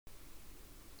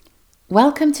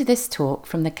Welcome to this talk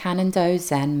from the Canando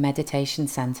Zen Meditation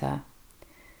Center.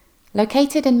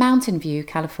 Located in Mountain View,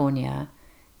 California,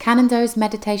 Canando's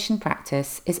meditation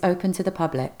practice is open to the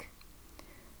public.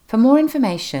 For more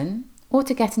information or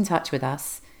to get in touch with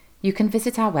us, you can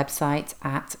visit our website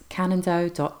at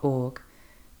canando.org.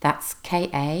 That's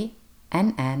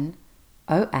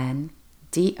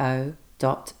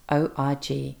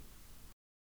KANNONDO.org.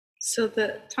 So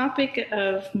the topic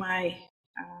of my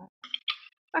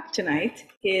talk tonight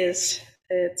is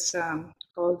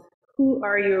called "Who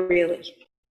Are You Really?"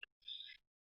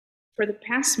 For the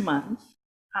past month,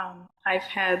 I've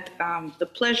had the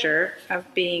pleasure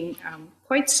of being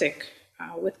quite sick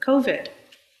with COVID.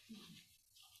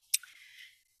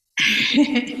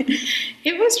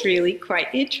 It was really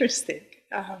quite interesting.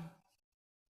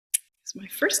 It's my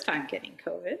first time getting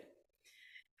COVID.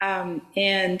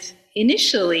 And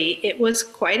initially, it was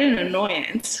quite an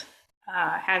annoyance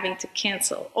having to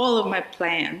cancel all of my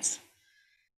plans.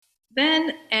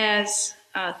 Then, as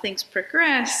things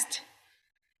progressed,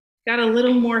 got a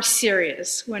little more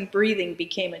serious when breathing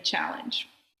became a challenge.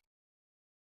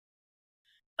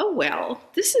 Oh, well,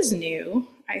 this is new,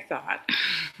 I thought.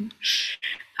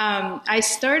 I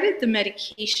started the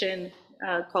medication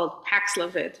called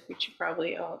Paxlovid, which you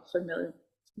probably all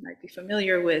might be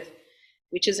familiar with,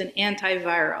 which is an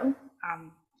antiviral,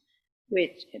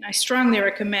 and I strongly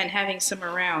recommend having some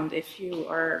around if you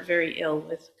are very ill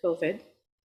with COVID.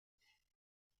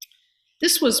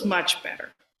 This was much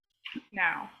better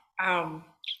now. I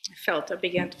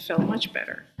began to feel much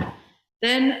better.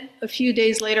 Then a few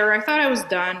days later, I thought I was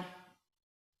done,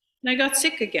 and I got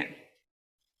sick again.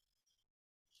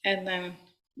 And then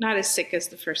not as sick as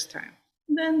the first time.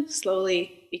 And then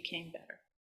slowly became better.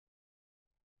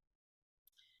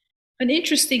 An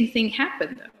interesting thing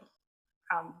happened, though.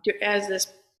 As this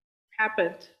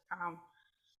happened,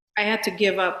 I had to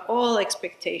give up all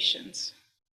expectations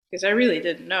because I really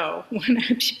didn't know when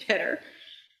I'd be better.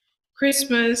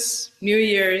 Christmas, New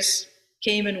Year's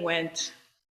came and went.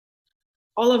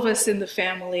 All of us in the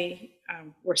family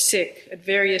were sick at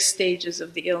various stages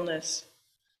of the illness.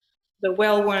 The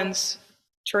well ones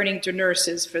turning to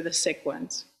nurses for the sick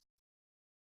ones.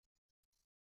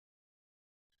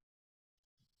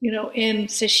 You know, in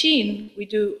Sesshin, we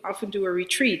often do a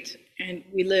retreat, and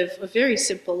we live a very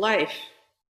simple life.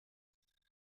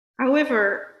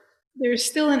 However, there's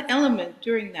still an element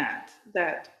during that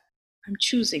I'm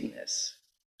choosing this.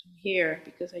 I'm here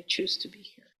because I choose to be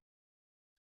here.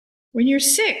 When you're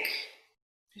sick,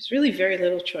 there's really very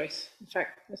little choice. In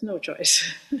fact, there's no choice.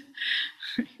 You're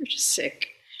just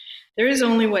sick. There is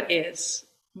only what is,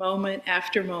 moment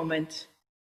after moment.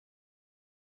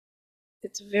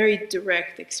 It's a very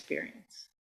direct experience.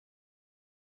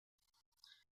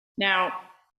 Now,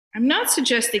 I'm not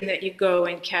suggesting that you go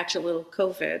and catch a little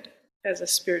COVID as a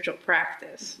spiritual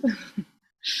practice.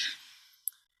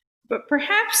 But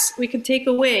perhaps we can take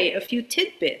away a few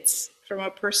tidbits from a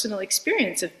personal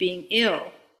experience of being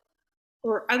ill,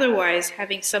 or otherwise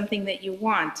having something that you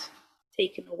want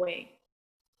taken away.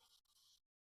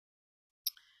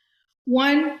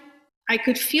 One, I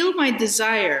could feel my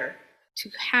desire to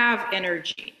have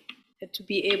energy and to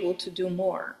be able to do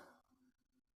more,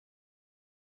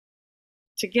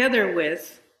 together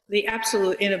with the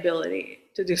absolute inability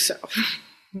to do so.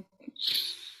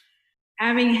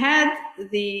 Having had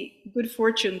the good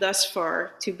fortune thus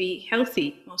far to be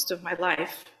healthy most of my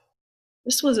life,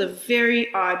 this was a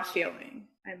very odd feeling,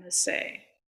 I must say.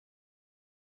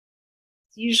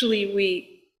 Usually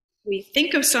we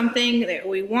think of something that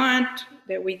we want,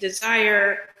 that we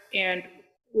desire, and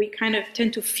we kind of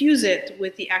tend to fuse it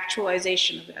with the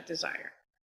actualization of that desire.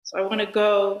 So I want to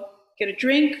go get a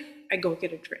drink, I go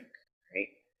get a drink, right?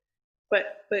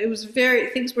 But things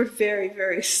were very,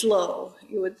 very slow.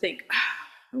 You would think,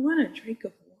 I want a drink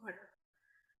of water.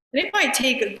 And it might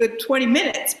take a good 20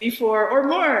 minutes or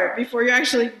more before you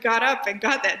actually got up and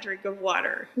got that drink of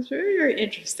water. It's very, very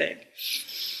interesting.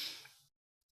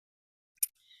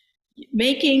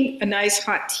 Making a nice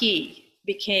hot tea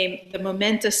became the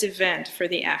momentous event for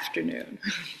the afternoon.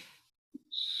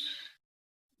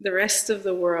 The rest of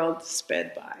the world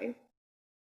sped by.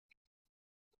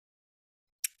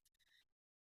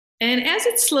 And as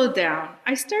it slowed down,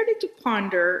 I started to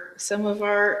ponder some of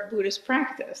our Buddhist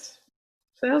practice.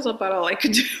 So that was about all I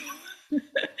could do.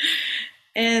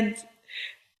 And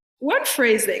one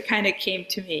phrase that kind of came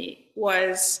to me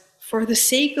was, for the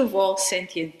sake of all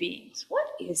sentient beings. What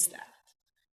is that?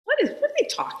 What are they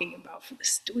talking about for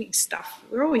this doing stuff?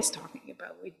 We're always talking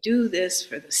about we do this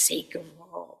for the sake of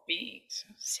all beings.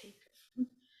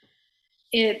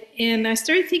 And I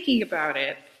started thinking about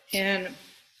it, and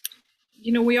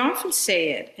we often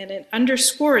say it, and it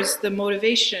underscores the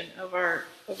motivation of our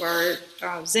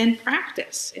Zen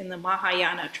practice in the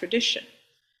Mahayana tradition,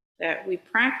 that we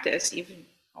practice even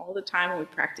all the time when we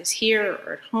practice here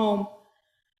or at home.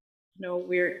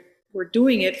 We're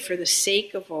doing it for the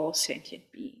sake of all sentient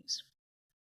beings.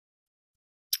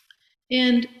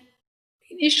 And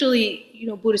initially,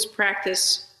 Buddhist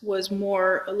practice was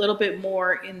a little bit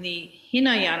more in the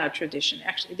Hinayana tradition.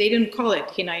 Actually, they didn't call it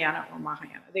Hinayana or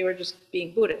Mahayana. They were just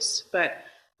being Buddhists. But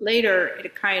later,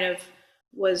 it kind of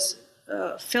was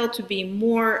felt to be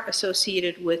more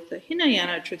associated with the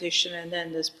Hinayana tradition, and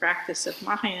then this practice of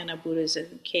Mahayana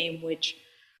Buddhism came, which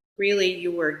really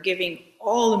you were giving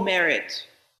all the merit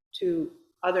to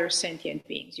other sentient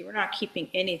beings. You were not keeping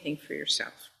anything for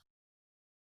yourself.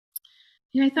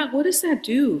 And I thought, what does that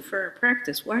do for our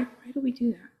practice? Why do we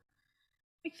do that?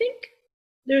 I think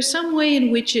there's some way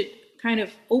in which it kind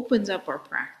of opens up our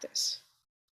practice.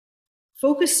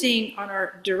 Focusing on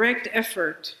our direct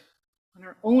effort, on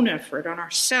our own effort, on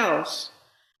ourselves,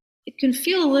 it can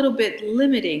feel a little bit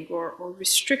limiting or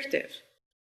restrictive.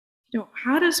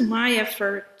 How does my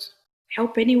effort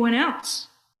help anyone else?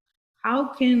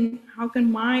 How can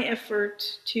my effort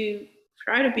to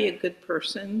try to be a good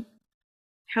person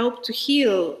help to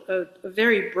heal a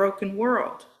very broken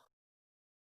world?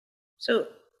 So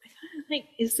I think,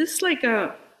 is this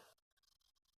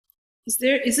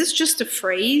just a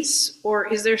phrase,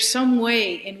 or is there some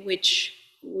way in't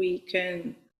we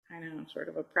can, sort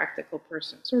of a practical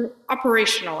person, sort of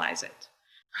operationalize it?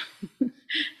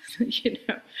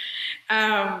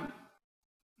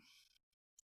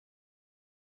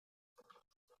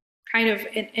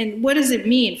 And what does it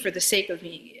mean for the sake of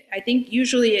me? I think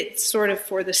usually it's sort of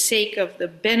for the sake of the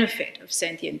benefit of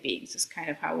sentient beings is kind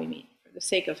of how we mean. For the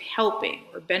sake of helping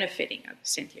or benefiting other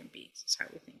sentient beings is how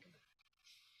we think of it.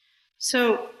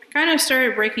 So I kind of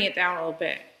started breaking it down a little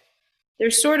bit.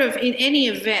 There's sort of, in any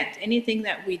event, anything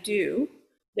that we do,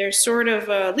 there's sort of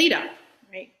a lead up,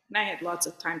 right? And I had lots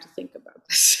of time to think about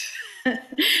this.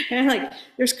 And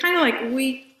there's kind of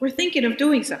we're thinking of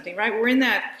doing something, right? We're in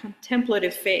that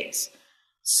contemplative phase.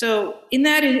 So in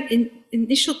that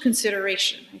initial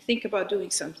consideration, I think about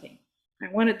doing something. I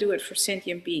want to do it for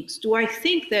sentient beings. Do I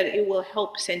think that it will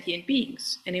help sentient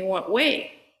beings? And in what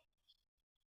way?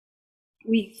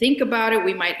 We think about it,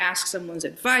 we might ask someone's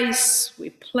advice, we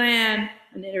plan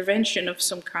an intervention of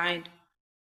some kind.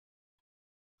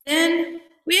 Then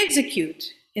we execute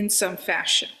in some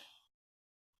fashion.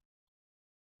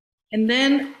 And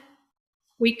then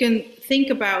we can think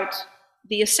about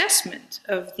the assessment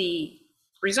of the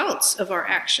results of our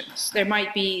actions. There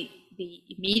might be the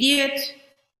immediate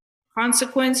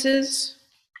consequences.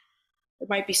 There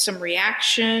might be some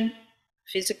reaction,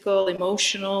 physical,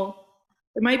 emotional.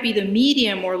 There might be the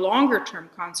medium or longer term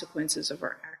consequences of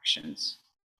our actions.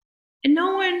 And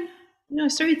no one, I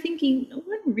started thinking, no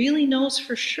one really knows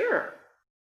for sure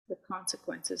the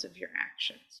consequences of your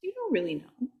actions. You don't really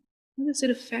know. How does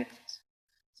it affect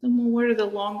someone? What are the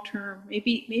long term?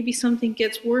 Maybe something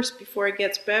gets worse before it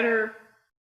gets better.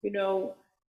 Who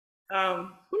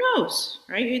knows,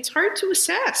 right? It's hard to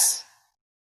assess.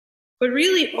 But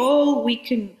really, all we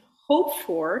can hope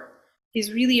for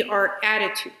is really our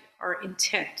attitude, our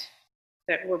intent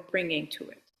that we're bringing to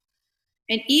it.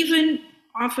 And even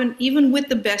with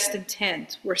the best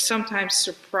intent, we're sometimes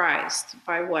surprised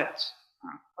by what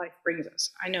life brings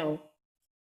us. I know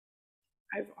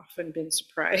I've often been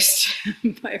surprised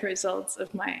by results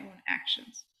of my own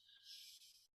actions.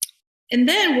 And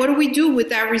then what do we do with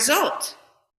that result?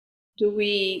 Do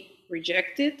we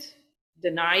reject it,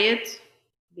 deny it,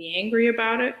 be angry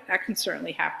about it? That can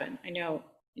certainly happen. I know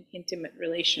in intimate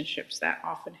relationships that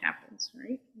often happens,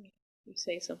 right? We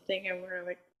say something and we're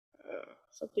like,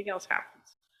 something else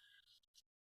happens.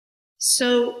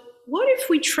 So what if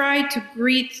we try to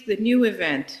greet the new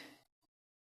event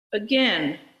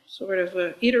again, sort of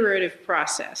an iterative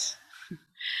process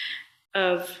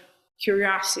of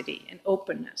curiosity and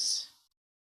openness,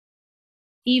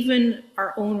 even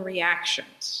our own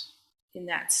reactions in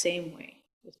that same way,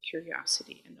 with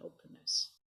curiosity and openness.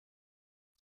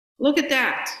 Look at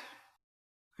that.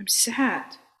 I'm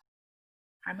sad.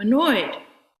 I'm annoyed.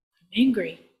 I'm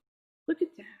angry. Look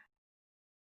at that.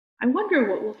 I wonder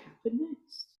what will happen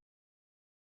next.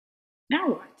 Now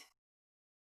what?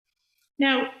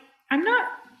 Now, I'm not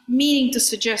meaning to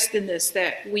suggest in this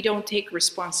that we don't take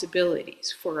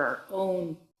responsibilities for our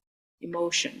own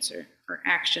emotions or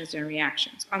actions and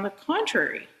reactions. On the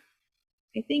contrary,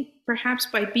 I think perhaps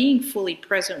by being fully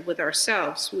present with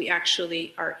ourselves, we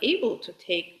actually are able to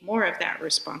take more of that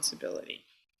responsibility.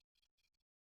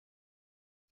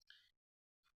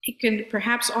 it can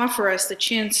perhaps offer us the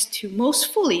chance to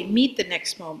most fully meet the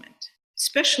next moment,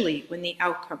 especially when the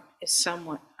outcome is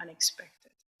somewhat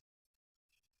unexpected.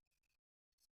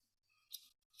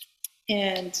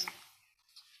 And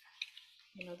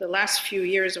the last few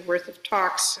years of worth of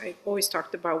talks, I always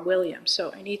talked about William,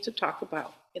 so I need to talk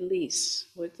about Elise,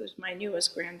 which is my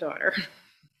newest granddaughter.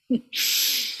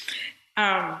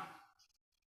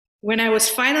 When I was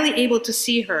finally able to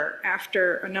see her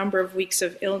after a number of weeks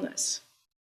of illness,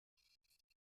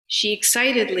 she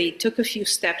excitedly took a few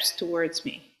steps towards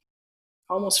me,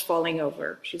 almost falling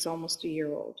over. She's almost a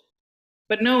year old,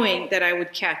 but knowing that I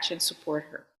would catch and support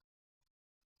her.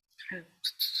 Kind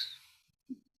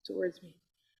of towards me.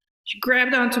 She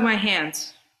grabbed onto my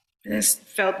hands and then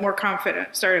felt more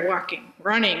confident, started walking,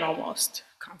 running almost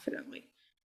confidently.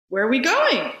 Where are we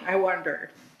going? I wondered.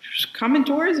 She was coming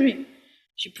towards me.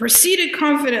 She proceeded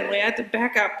confidently. I had to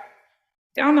back up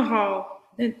down the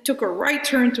hall, then took a right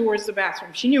turn towards the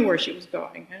bathroom. She knew where she was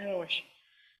going. I don't know where she.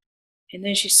 And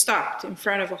then she stopped in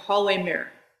front of a hallway mirror,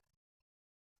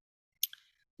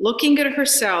 looking at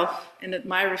herself and at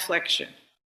my reflection.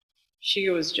 She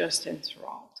was just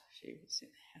enthralled. She was in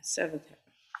seventh heaven.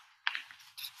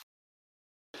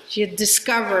 She had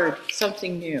discovered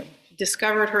something new. She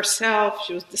discovered herself.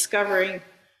 She was discovering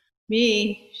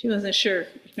me. She wasn't sure.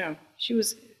 She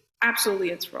was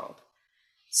absolutely enthralled.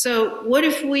 So what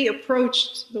if we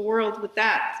approached the world with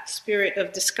that spirit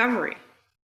of discovery?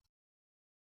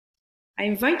 I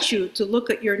invite you to look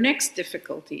at your next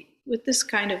difficulty with this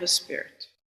kind of a spirit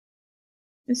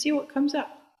and see what comes up.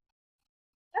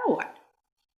 Now what?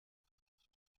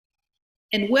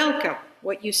 And welcome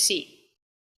what you see,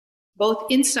 both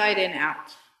inside and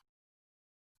out,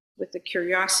 with the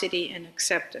curiosity and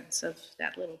acceptance of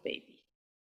that little baby.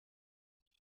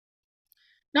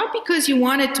 Not because you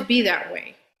want it to be that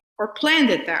way or planned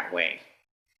it that way,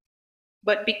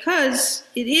 but because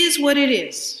it is what it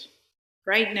is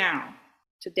right now,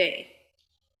 today.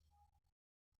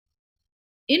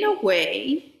 In a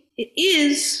way, it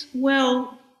is,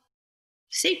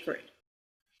 sacred.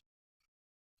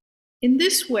 In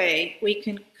this way,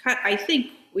 I think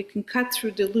we can cut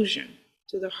through delusion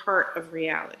to the heart of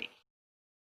reality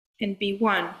and be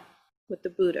one with the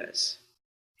Buddhas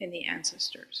and the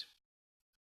ancestors.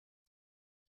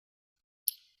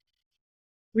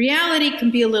 Reality can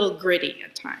be a little gritty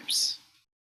at times,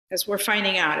 as we're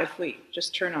finding out if we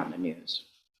just turn on the news.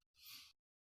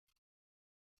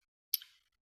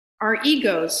 Our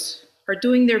egos are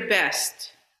doing their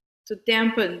best to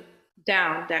dampen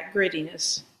down that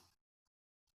grittiness,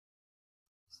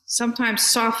 sometimes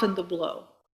soften the blow,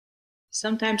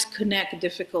 sometimes connect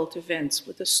difficult events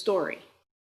with a story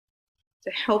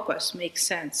to help us make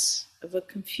sense of a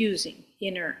confusing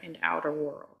inner and outer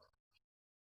world.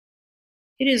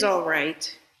 It is all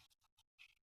right.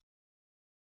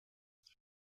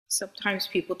 Sometimes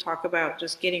people talk about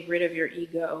just getting rid of your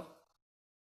ego.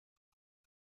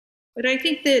 But I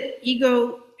think that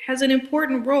ego has an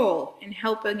important role in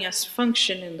helping us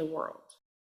function in the world.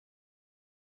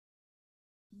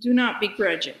 Do not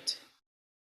begrudge it.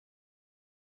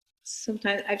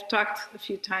 Sometimes I've talked a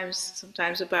few times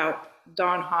sometimes about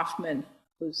Don Hoffman,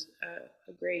 who's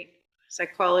a great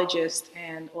psychologist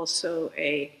and also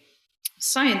a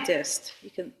scientist.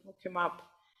 You can look him up,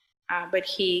 but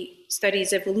he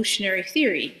studies evolutionary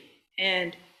theory,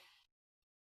 and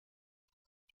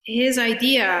his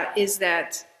idea is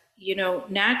that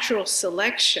natural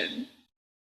selection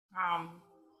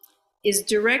is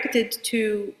directed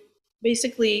to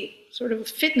basically sort of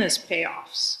fitness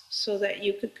payoffs, so that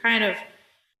you could kind of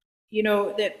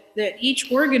that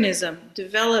each organism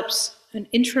develops an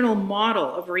internal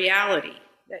model of reality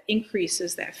that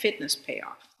increases that fitness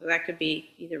payoff. So that could be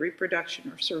either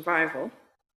reproduction or survival.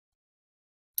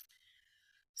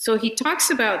 So he talks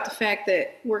about the fact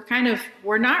that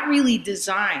we're not really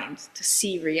designed to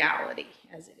see reality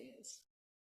as it is,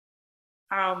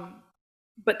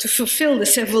 but to fulfill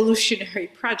this evolutionary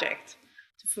project,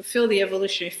 to fulfill the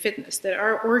evolutionary fitness, that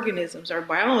our organisms, our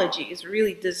biology is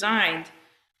really designed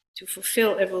to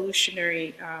fulfill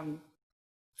evolutionary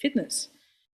fitness.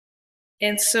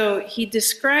 And so he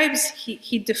defines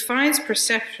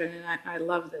perception, and I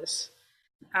love this,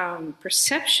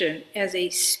 perception as a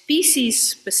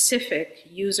species-specific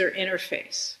user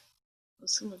interface. Well,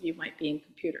 some of you might be in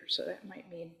computers, so that might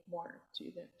mean more to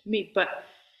you than to me, but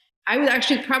I would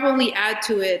actually probably add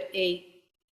to it a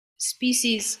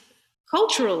species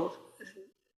cultural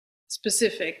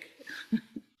specific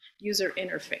user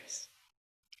interface.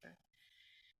 Okay.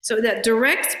 So that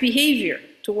directs behavior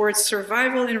towards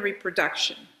survival and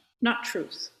reproduction, not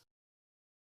truth.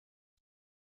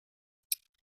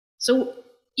 So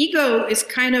ego is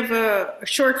kind of a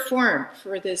short form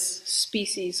for this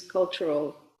species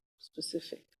cultural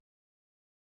specific,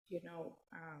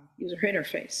 user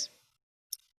interface.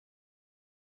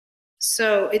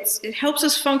 So it helps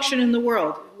us function in the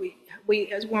world. We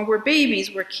as when we're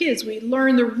babies, we're kids, we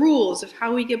learn the rules of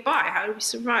how we get by, how do we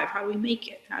survive, how do we make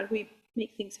it, how do we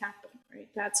make things happen, right?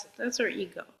 That's our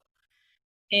ego.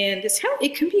 And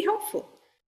it can be helpful.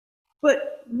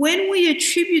 But when we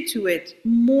attribute to it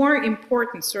more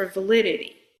importance or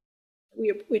validity, we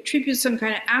attribute some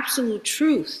kind of absolute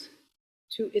truth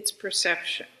to its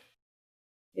perception,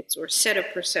 or set of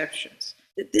perceptions,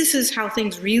 that this is how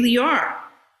things really are,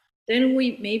 then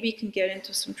we maybe can get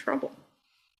into some trouble.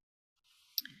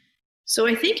 So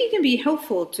I think it can be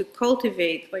helpful to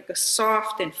cultivate like a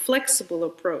soft and flexible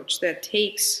approach that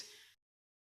takes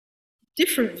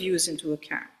different views into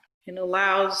account and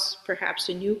allows perhaps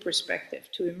a new perspective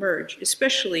to emerge,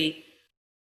 especially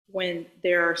when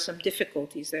there are some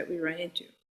difficulties that we run into.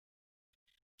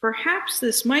 Perhaps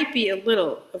this might be a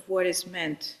little of what is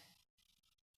meant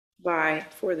by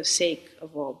 "for the sake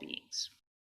of all beings."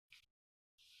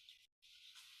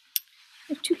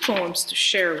 I have two poems to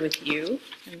share with you,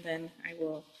 and then I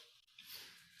will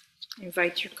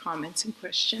invite your comments and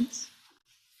questions.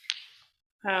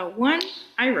 One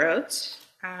I wrote,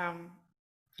 and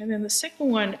then the second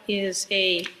one is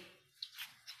a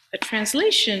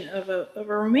translation of a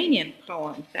Romanian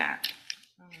poem that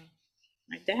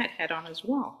my dad had on his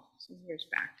wall some years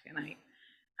back, and I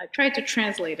tried to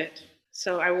translate it,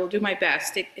 so I will do my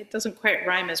best. It doesn't quite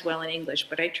rhyme as well in English,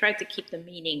 but I tried to keep the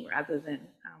meaning rather than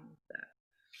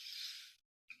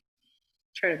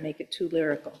try to make it too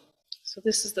lyrical. So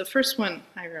this is the first one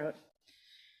I wrote.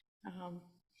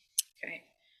 Okay.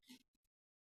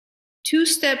 2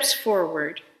 steps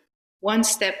forward, 1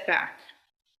 step back.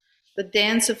 The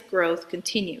dance of growth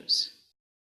continues.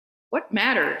 What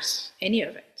matters, any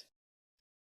of it?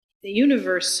 The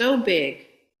universe so big,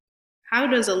 how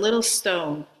does a little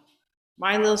stone,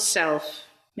 my little self,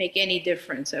 make any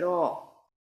difference at all?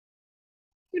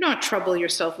 Do not trouble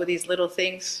yourself with these little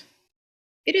things.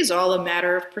 It is all a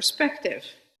matter of perspective,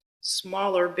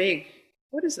 small or big.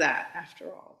 What is that,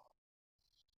 after all?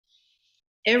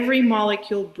 Every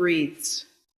molecule breathes,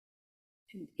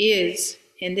 and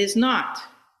is not,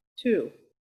 too,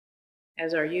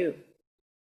 as are you.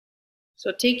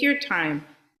 So take your time,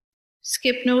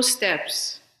 skip no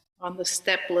steps on the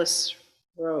stepless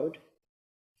road,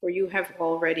 for you have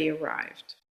already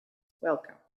arrived.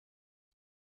 Welcome.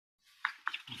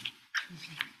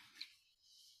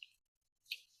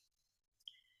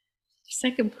 The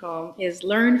second poem is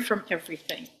 "Learn from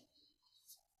Everything."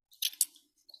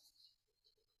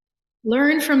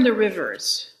 Learn from the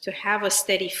rivers to have a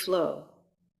steady flow.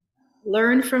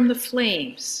 Learn from the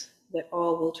flames that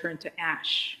all will turn to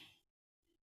ash.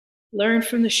 Learn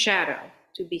from the shadow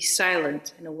to be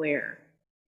silent and aware.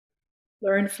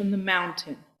 Learn from the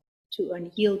mountain to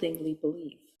unyieldingly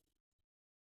believe.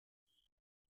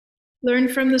 Learn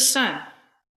from the sun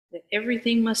that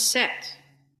everything must set.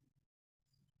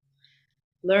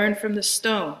 Learn from the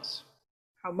stones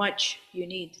how much you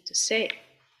need to say.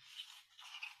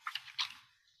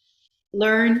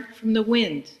 Learn from the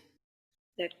wind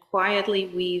that quietly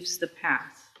weaves the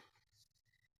path,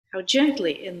 how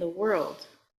gently in the world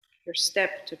your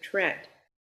step to tread.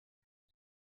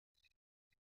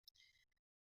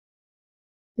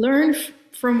 Learn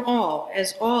from all,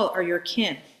 as all are your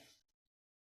kin,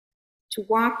 to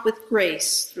walk with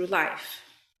grace through life,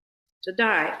 to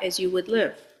die as you would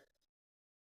live.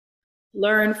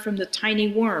 Learn from the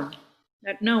tiny worm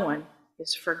that no one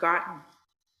is forgotten.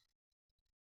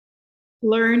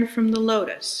 Learn from the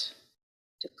lotus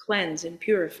to cleanse and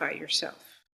purify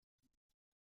yourself.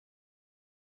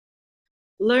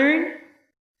 Learn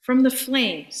from the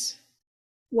flames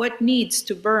what needs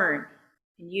to burn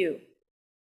in you.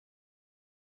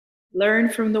 Learn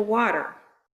from the water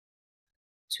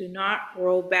to not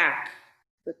roll back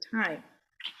the time.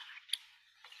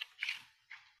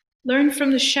 Learn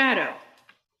from the shadow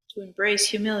to embrace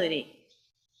humility.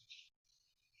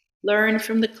 Learn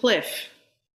from the cliff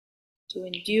to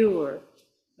endure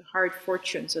the hard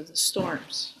fortunes of the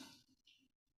storms.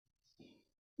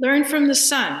 Learn from the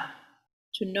sun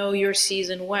to know your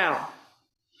season well.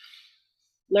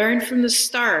 Learn from the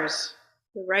stars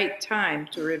the right time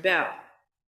to rebel.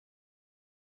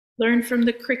 Learn from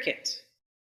the cricket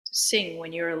to sing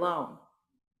when you're alone.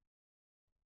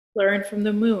 Learn from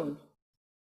the moon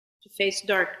to face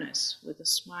darkness with a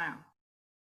smile.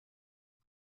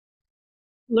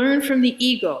 Learn from the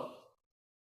eagle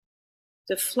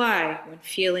to fly when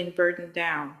feeling burdened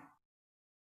down,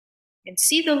 and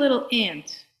see the little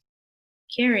ant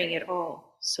carrying it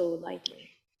all so lightly.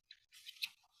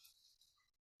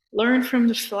 Learn from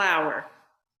the flower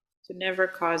to never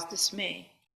cause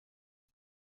dismay.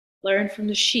 Learn from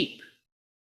the sheep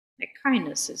that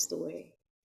kindness is the way.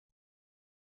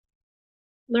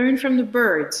 Learn from the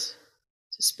birds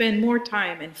to spend more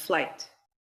time in flight.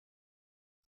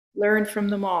 Learn from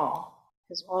them all,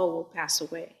 as all will pass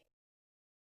away.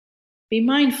 Be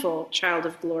mindful, child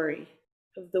of glory,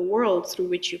 of the world through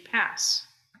which you pass,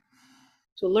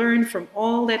 to learn from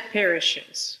all that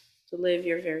perishes, to live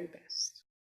your very best.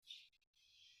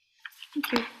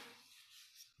 Thank you.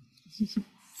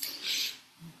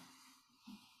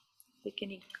 Take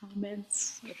any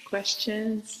comments or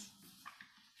questions?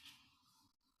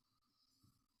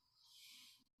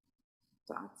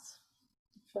 Thoughts,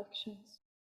 reflections?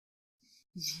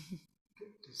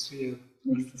 Good to see you.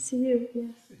 Nice to see you,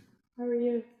 yes. How are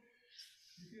you?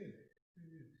 Good.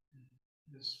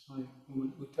 This is my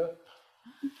woman Uta.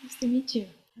 Nice to meet you.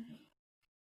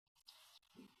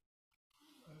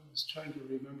 I was trying to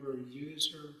remember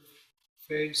user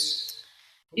face.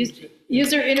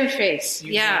 User interface.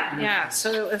 Yeah. Interface.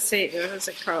 So let's see, what was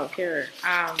it called here?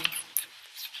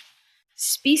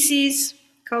 Species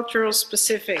cultural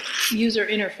specific user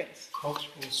interface.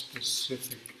 Cultural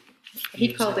specific.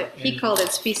 He called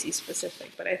it species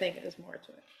specific, but I think there's more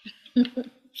to it.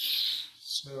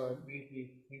 So it made me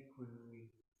think when we.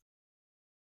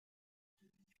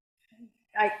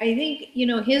 I think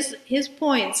his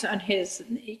points on his.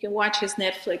 You can watch his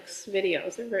Netflix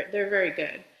videos. They're very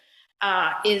good.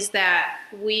 Is that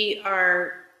we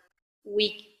are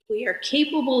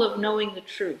capable of knowing the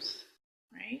truth,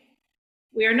 right?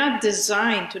 We are not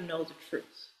designed to know the truth.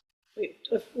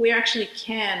 We actually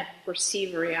can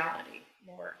perceive reality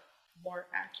more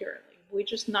accurately. We're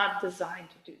just not designed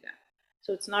to do that.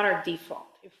 So it's not our default.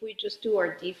 If we just do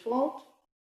our default,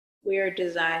 we are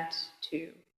designed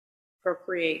to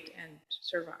procreate and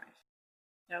survive.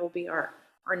 That will be our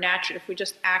natural. If we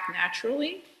just act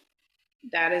naturally,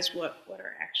 that is what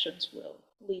our actions will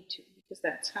lead to, because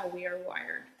that's how we are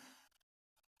wired.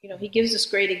 He gives this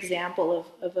great example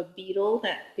of a beetle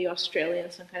that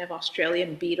some kind of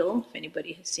Australian beetle, if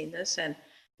anybody has seen this, and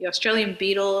the Australian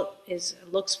beetle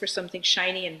looks for something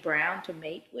shiny and brown to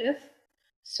mate with.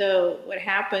 So what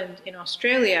happened in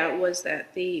Australia was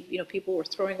that people were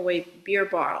throwing away beer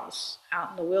bottles out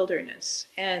in the wilderness,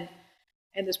 and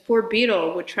this poor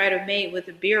beetle would try to mate with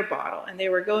a beer bottle, and they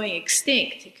were going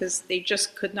extinct because they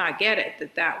just could not get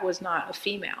it, that was not a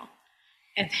female.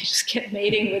 And they just kept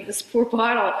mating with this poor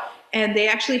bottle. And they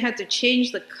actually had to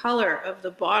change the color of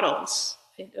the bottles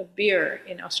of beer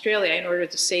in Australia in order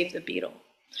to save the beetle.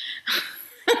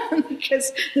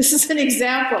 Because this is an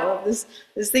example of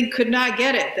this thing could not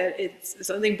get it, that it's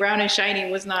something brown and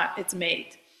shiny was not its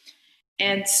mate.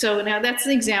 And so now that's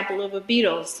an example of a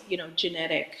beetle's,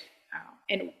 genetic.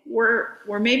 And we're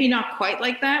maybe not quite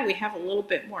like that. We have a little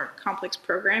bit more complex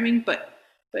programming, but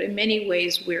in many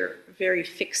ways we're very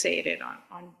fixated on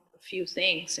a few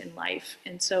things in life.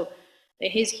 And so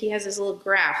he has this little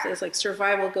graph that's like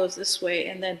survival goes this way,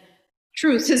 and then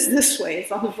truth is this way.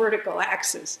 It's on the vertical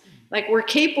axis. Like, we're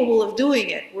capable of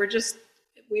doing it.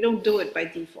 We don't do it by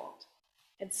default.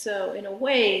 And so in a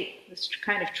way, this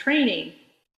kind of training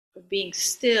of being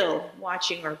still,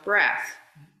 watching our breath,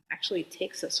 actually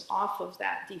takes us off of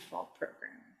that default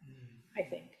program, I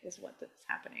think, is what's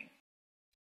happening.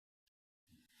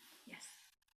 Yes.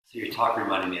 So your talk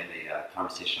reminded me of a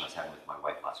conversation I was having with my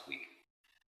wife last week.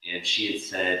 And she had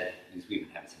said, because we've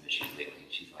been having some issues lately,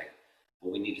 and she's like,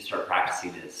 what we need to start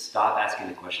practicing is stop asking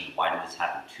the question, why did this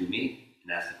happen to me?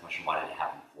 And ask the question, why did it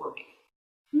happen for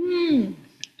me?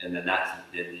 And then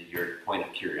your point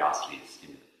of curiosity is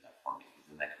stimulated that for me.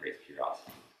 And that creates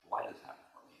curiosity. Why does this happen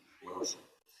for me? What was it?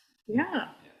 Yeah.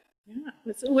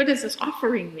 What is this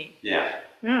offering me? Yeah.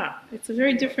 It's a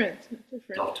very different.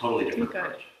 Totally different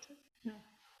approach. Yeah.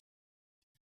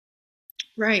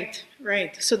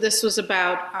 Right. So this was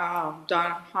about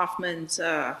Don Hoffman's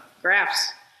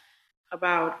graphs.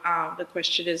 About the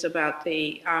question is about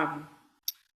the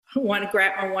one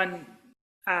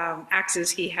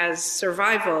axis he has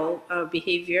survival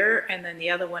behavior, and then the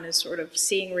other one is sort of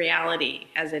seeing reality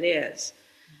as it is.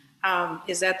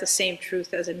 Is that the same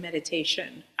truth as in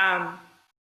meditation? I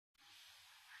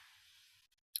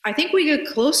think we get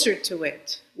closer to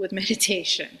it with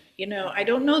meditation. I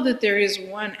don't know that there is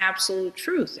one absolute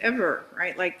truth ever,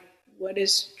 right? Like, what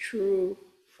is true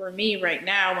for me right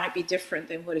now might be different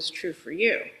than what is true for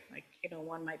you. Like,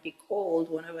 one might be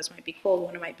cold, one of us might be cold,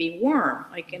 one might be warm,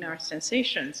 like in our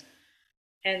sensations.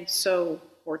 And so,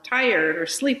 or tired or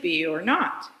sleepy or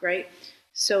not, right?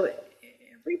 So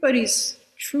everybody's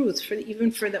truth, even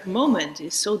for the moment,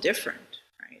 is so different,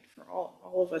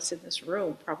 all of us in this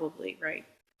room probably, right?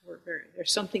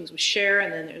 There's some things we share,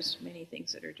 and then there's many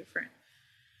things that are different.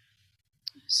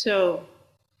 So,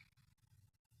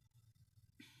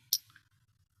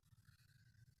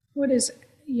 what is,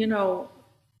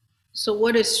 so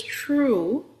what is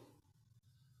true?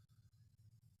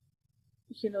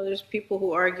 There's people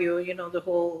who argue, the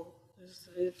whole,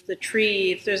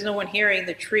 if there's no one hearing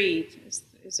the tree,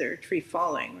 is there a tree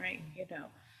falling, right?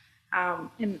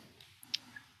 And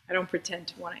I don't pretend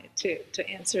to want to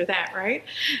answer that, right?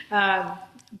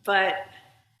 But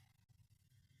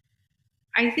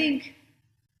I think,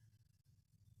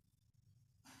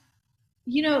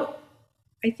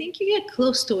 I think you get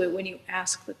close to it when you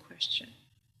ask the question,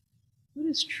 what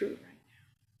is true right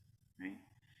now, right?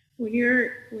 When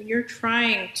you're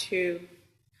trying to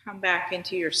come back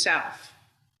into yourself,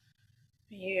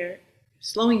 and you're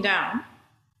slowing down,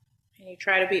 and you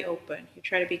try to be open, you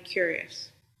try to be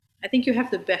curious, I think you have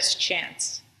the best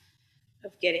chance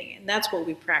of getting it. And that's what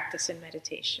we practice in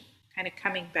meditation, kind of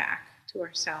coming back to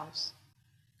ourselves.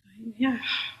 Yeah,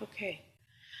 okay.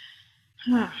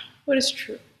 What is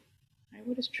true? Right?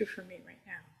 What is true for me right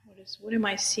now? What am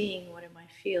I seeing? What am I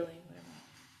feeling?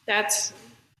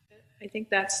 I think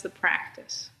that's the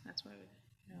practice. That's why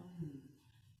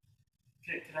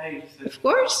Can I just Of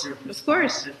course. I just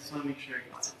want to make sure I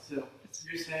got it. So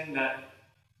you're saying that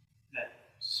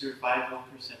survival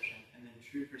perception and then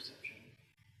true perception,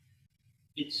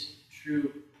 it's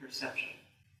true perception,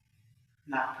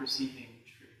 not perceiving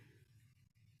true.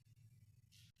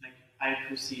 Like I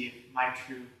perceive my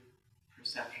true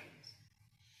perceptions.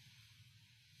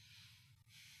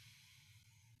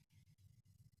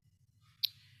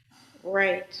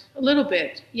 Right. A little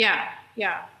bit. Yeah.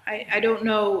 I don't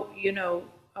know,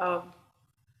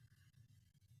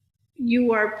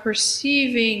 you are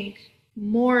perceiving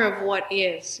more of what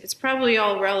is. It's probably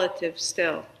all relative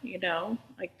still,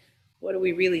 like what do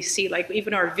we really see? Like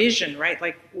even our vision, right?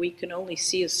 Like we can only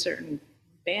see a certain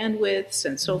bandwidths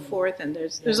and so forth, and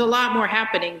there's a lot more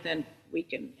happening than we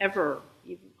can ever,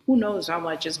 who knows how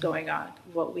much is going on,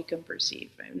 what we can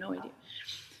perceive. I have no idea.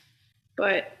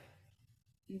 But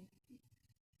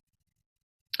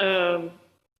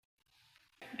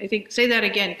I think, say that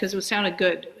again, because it sounded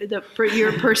good.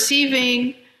 You're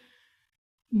perceiving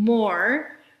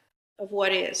more of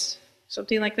what is.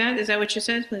 Something like that? Is that what you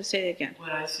said? Let's say it again.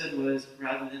 What I said was,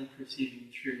 rather than perceiving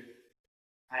truth,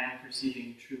 I am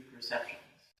perceiving true perceptions.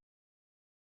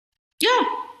 Yeah.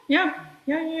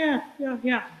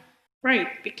 Right,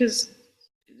 because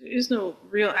there is no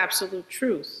real absolute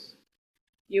truth.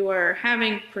 You are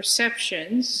having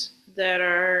perceptions that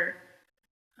are,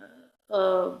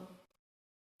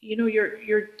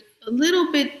 you're a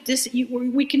little bit,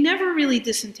 we can never really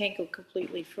disentangle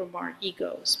completely from our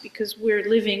egos because we're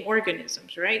living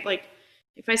organisms, right? Like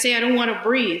if I say I don't want to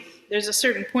breathe, there's a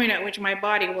certain point at which my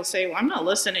body will say, well, I'm not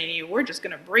listening to you, we're just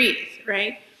going to breathe,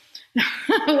 right?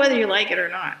 Whether you like it or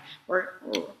not, or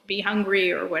be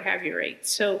hungry or what have you, right?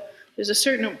 So there's a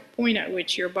certain point at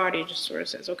which your body just sort of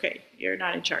says, okay, you're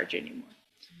not in charge anymore.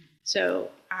 So,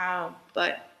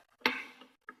 but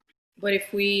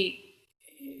if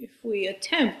we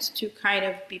attempt to kind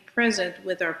of be present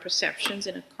with our perceptions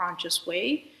in a conscious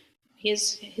way,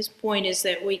 his point is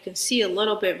that we can see a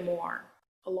little bit more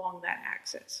along that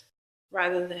axis,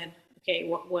 rather than, okay,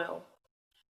 what will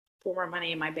pour more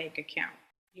money in my bank account,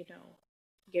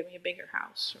 give me a bigger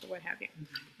house or what have you.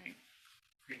 Right?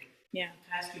 Great. Yeah.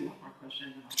 Can I ask you one more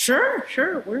question? Sure.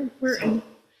 We're so,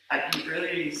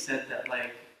 earlier you said that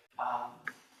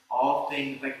all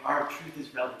things, like our truth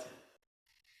is relative.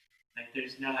 Like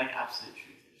there's no absolute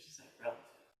truth, there's just relative.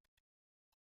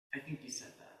 I think you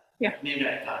said that. Yeah. Maybe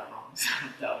I got it wrong.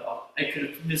 So I could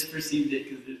have misperceived it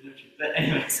because there's no truth. But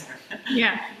anyway, sorry.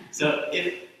 Yeah. So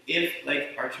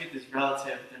if our truth is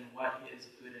relative, then what is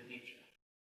Buddha nature?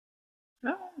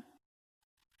 Oh,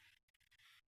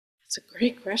 that's a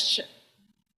great question.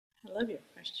 I love your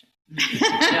question.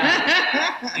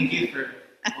 Yeah. Thank you for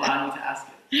allowing me to ask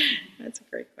it. That's a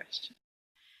great question.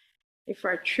 If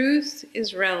our truth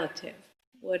is relative,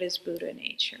 what is Buddha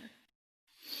nature?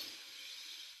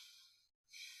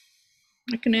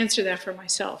 I can answer that for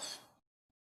myself.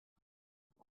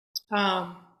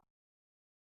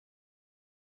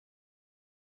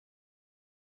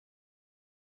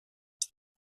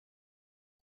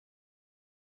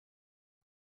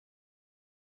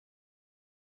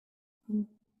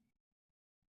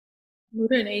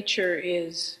 Buddha nature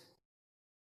is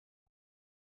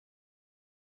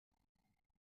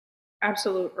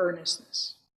absolute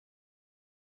earnestness.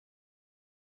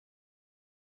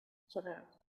 Sort of,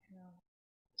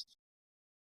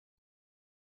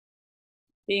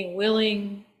 being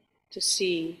willing to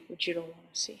see what you don't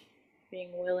want to see,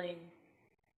 being willing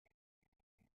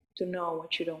to know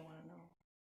what you don't want to know.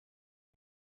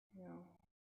 You know,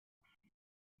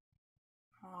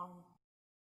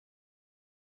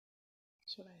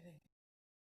 that's what I think.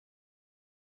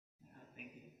 Yeah,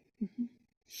 thank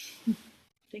you.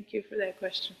 Thank you for that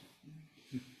question.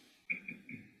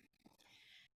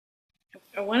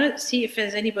 I want to see if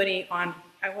there's anybody on.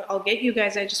 I'll get you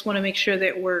guys. I just want to make sure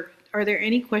that are there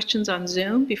any questions on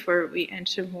Zoom before we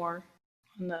enter more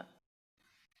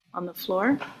on the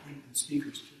floor? The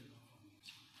speakers turned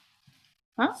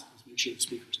Huh? off. Let's make sure the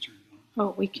speakers turned on.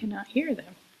 Oh, we cannot hear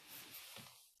them.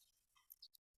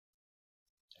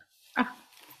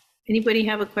 Anybody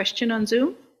have a question on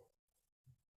Zoom?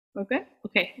 Okay.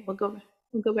 Okay, we'll go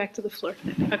back to the floor.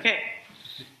 Okay.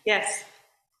 Yes.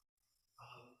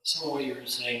 Some of what you were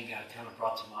saying kind of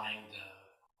brought to mind,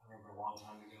 I remember a long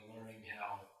time ago learning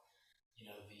how,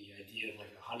 the idea of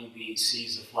like a honeybee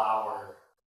sees a flower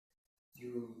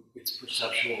through its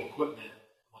perceptual equipment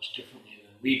much differently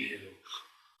than we do.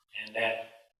 And that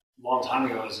long time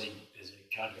ago as a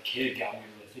kind of a kid got me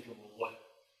really thinking, well,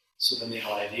 so then the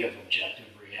whole idea of objective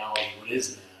reality, what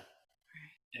is that?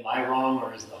 Am I wrong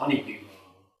or is the honeybee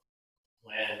wrong?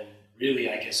 When really,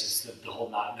 I guess it's the whole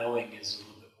not knowing is a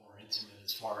little bit more intimate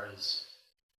as far as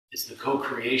it's the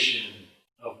co-creation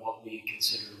of what we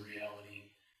consider reality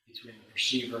between the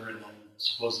perceiver and then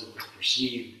supposedly what's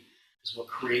perceived is what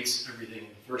creates everything in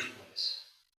the first place.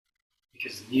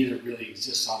 Because neither really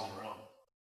exists on their own.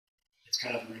 It's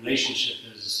kind of the relationship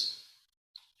is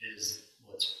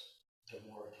what's the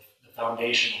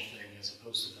foundational thing as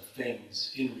opposed to the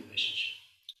things in relationship.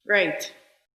 Right.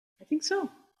 I think so.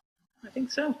 I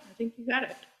think you got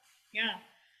it. Yeah.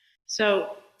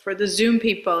 So for the Zoom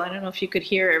people, I don't know if you could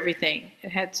hear everything.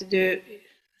 It had to do,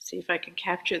 let's see if I can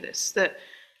capture this. The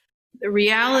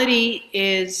reality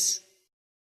is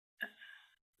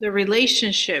the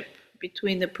relationship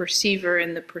between the perceiver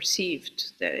and the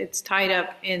perceived, that it's tied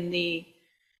up in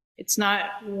it's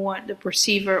not the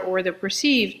perceiver or the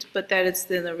perceived, but that it's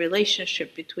in the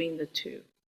relationship between the two.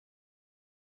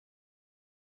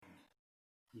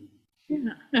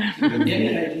 Yeah.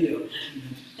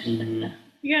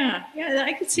 Yeah,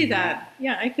 I could see that.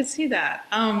 Yeah, I could see that.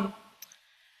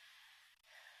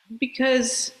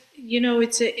 Because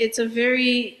it's a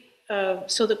very.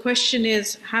 So the question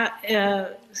is,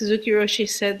 Suzuki Roshi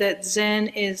said that Zen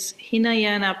is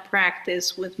Hinayana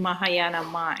practice with Mahayana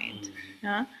mind.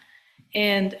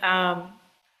 And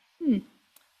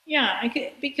yeah,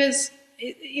 because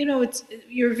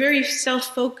you're very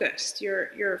self-focused.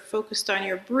 You're focused on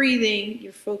your breathing.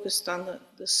 You're focused on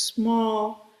the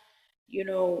small,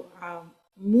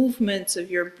 movements of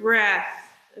your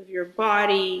breath, of your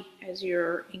body as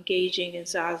you're engaging in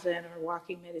zazen or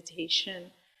walking meditation.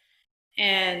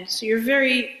 And so you're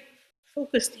very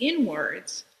focused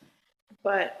inwards,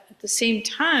 but at the same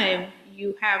time,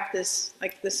 you have this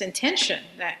intention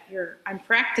that I'm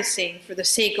practicing for the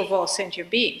sake of all sentient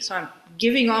beings. So I'm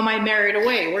giving all my merit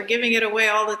away. We're giving it away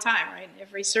all the time, right? In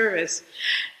every service.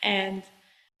 And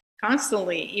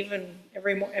constantly, even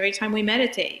every time we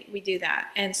meditate, we do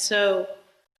that. And so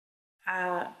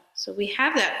we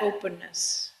have that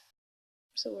openness.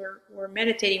 So we're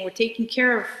meditating, we're taking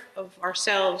care of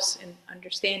ourselves and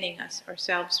understanding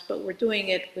ourselves, but we're doing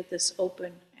it with this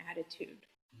open attitude.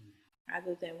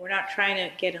 Rather than, we're not trying to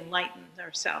get enlightened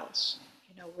ourselves.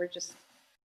 We're just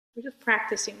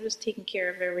practicing, we're just taking care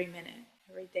of every minute,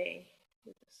 every day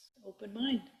with this open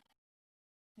mind.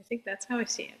 I think that's how I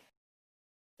see it.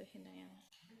 The Hinayana.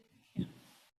 Yeah.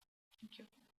 Thank you.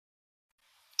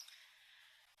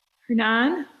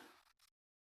 Hernan?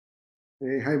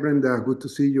 Hey, hi Brenda, good to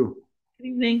see you. Good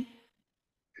evening.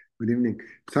 Good evening.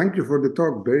 Thank you for the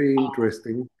talk, very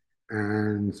interesting.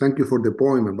 And thank you for the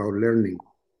poem about learning.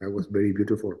 That was very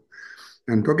beautiful.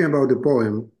 And talking about the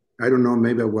poem, I don't know,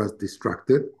 maybe I was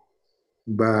distracted,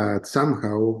 but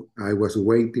somehow I was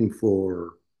waiting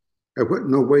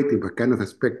not waiting, but kind of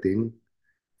expecting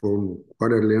for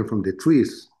what I learned from the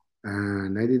trees.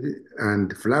 And I did it, and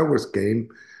the flowers came,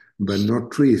 but not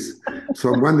trees.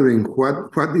 So I'm wondering,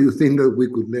 what do you think that we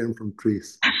could learn from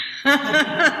trees?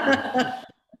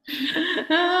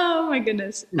 Oh my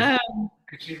goodness.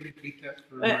 Could you repeat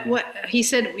that? What he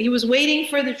said, he was waiting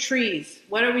for the trees.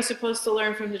 What are we supposed to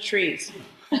learn from the trees?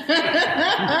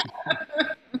 I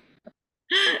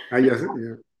just,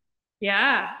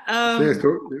 Yeah.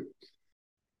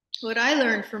 What I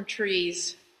learned from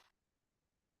trees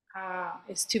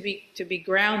is to be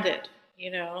grounded,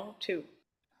 to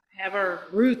have our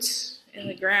roots in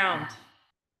the ground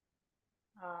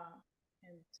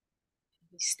and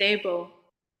be stable,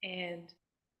 and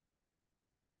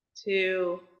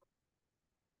to,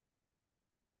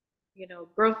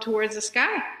 grow towards the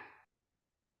sky,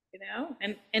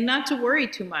 and not to worry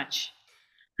too much.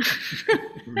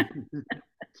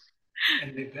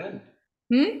 And they bend.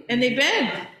 And they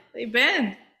bend. They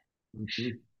bend.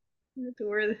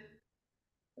 Mm-hmm.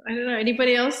 I don't know.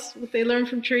 Anybody else? What they learn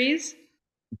from trees?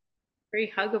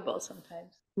 Very huggable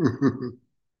sometimes.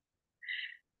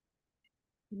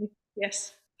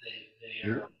 Yes. They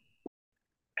are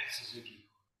Suzuki.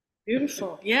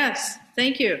 Beautiful. Yes.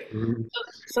 Thank you. Mm-hmm.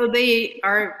 So they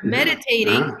are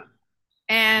meditating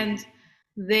and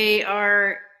they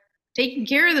are taking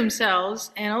care of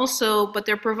themselves, and also, but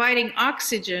they're providing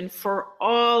oxygen for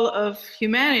all of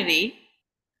humanity.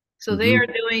 So they are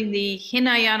doing the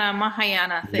Hinayana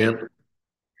Mahayana thing. Yep.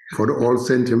 For all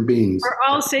sentient beings. For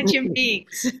all sentient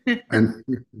beings. And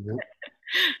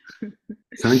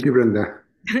thank you, Brenda.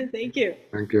 Thank you.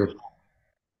 Thank you.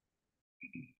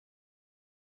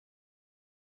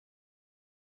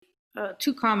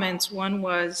 Two comments. One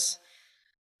was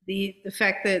the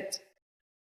fact that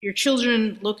your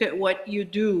children look at what you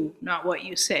do, not what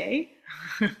you say.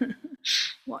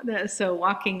 So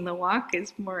walking the walk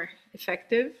is more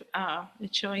effective in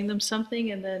showing them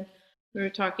something. And then we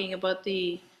were talking about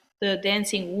the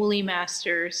dancing woolly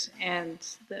masters and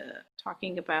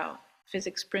talking about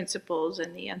physics principles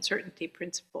and the uncertainty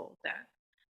principle,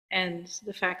 and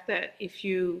the fact that if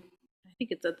you,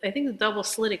 I think the double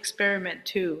slit experiment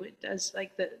too, it does,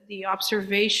 like the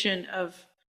observation of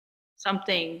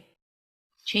something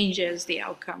changes the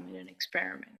outcome in an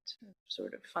experiment,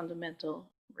 sort of fundamental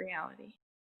reality,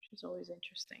 which is always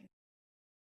interesting.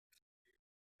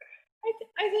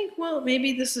 I think, well,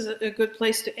 maybe this is a good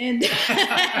place to end.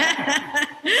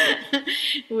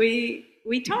 We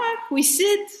talk, we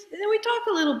sit, and then we talk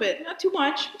a little bit. Not too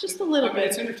much, just a little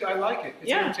bit. I like it.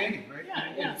 It's entertaining, right?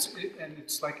 Yeah, and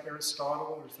it's like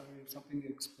Aristotle or something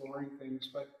exploring things,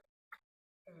 but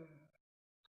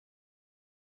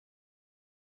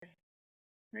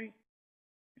right.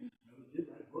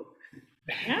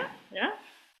 Yeah.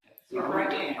 So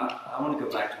I want to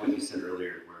go back to what you said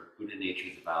earlier, where Buddha nature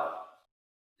is about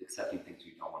accepting things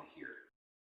you don't want to hear.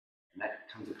 And that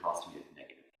comes across to me as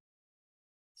negative.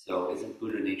 So isn't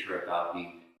Buddha nature about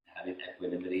having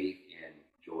equanimity and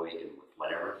joy with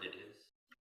whatever it is?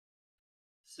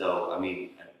 So, I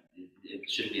mean, it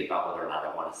shouldn't be about whether or not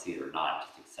I want to see it or not,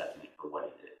 just accepting it for what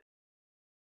it is.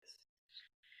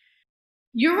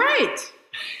 You're right.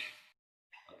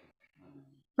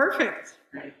 Perfect.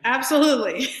 Right.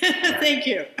 Absolutely. Thank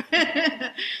you.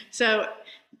 So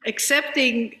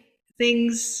accepting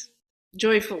things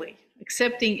joyfully,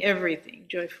 accepting everything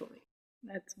joyfully.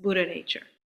 That's Buddha nature.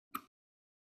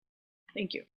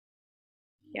 Thank you.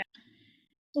 Yeah.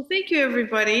 Well, thank you,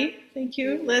 everybody. Thank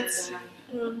you.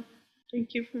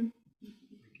 Thank you.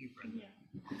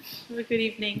 Have a good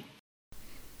evening.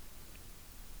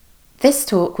 This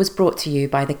talk was brought to you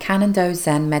by the Canando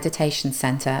Zen Meditation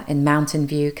Center in Mountain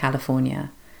View,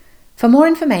 California. For more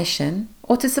information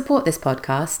or to support this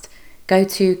podcast, go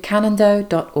to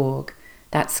canando.org.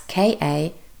 That's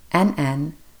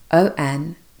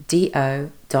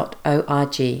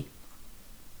KANNONDO.org.